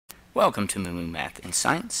Welcome to MooMooMath and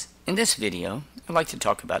Science. In this video, I'd like to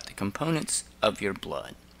talk about the components of your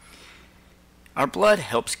blood. Our blood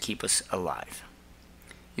helps keep us alive.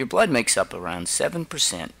 Your blood makes up around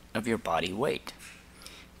 7% of your body weight.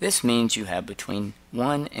 This means you have between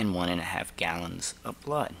 1 and 1.5 gallons of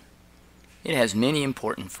blood. It has many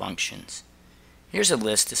important functions. Here's a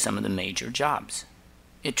list of some of the major jobs.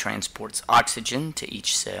 It transports oxygen to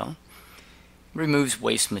each cell, removes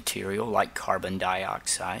waste material like carbon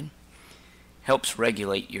dioxide, helps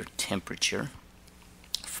regulate your temperature,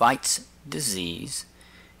 fights disease,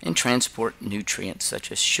 and transport nutrients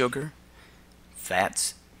such as sugar,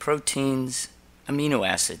 fats, proteins, amino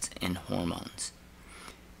acids, and hormones.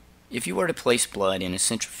 If you were to place blood in a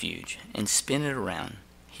centrifuge and spin it around,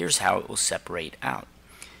 here's how it will separate out.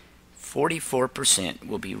 44%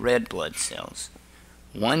 will be red blood cells,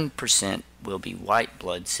 1% will be white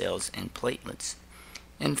blood cells and platelets,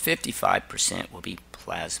 and 55% will be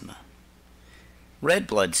plasma. Red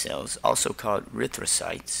blood cells, also called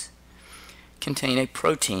erythrocytes, contain a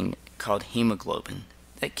protein called hemoglobin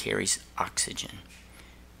that carries oxygen.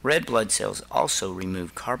 Red blood cells also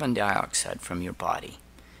remove carbon dioxide from your body,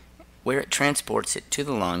 where it transports it to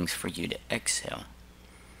the lungs for you to exhale.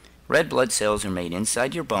 Red blood cells are made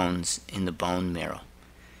inside your bones in the bone marrow.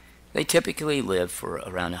 They typically live for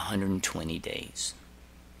around 120 days.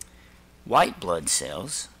 White blood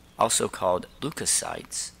cells, also called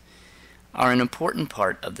leukocytes, are an important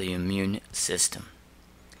part of the immune system.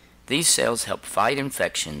 These cells help fight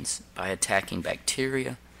infections by attacking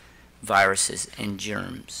bacteria, viruses, and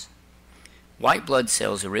germs. White blood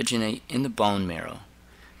cells originate in the bone marrow,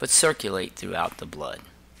 but circulate throughout the blood,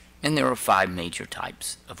 and there are 5 major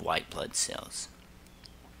types of white blood cells.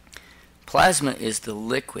 Plasma is the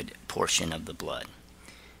liquid portion of the blood.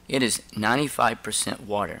 It is 95%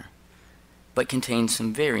 water, but contains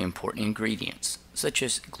some very important ingredients, such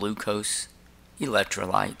as glucose,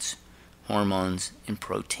 electrolytes, hormones, and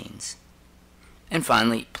proteins. And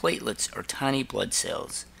finally, platelets are tiny blood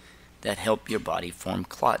cells that help your body form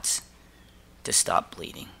clots to stop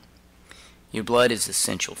bleeding. Your blood is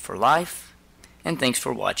essential for life, and thanks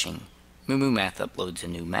for watching. MooMooMath uploads a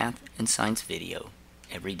new math and science video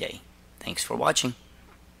every day. Thanks for watching.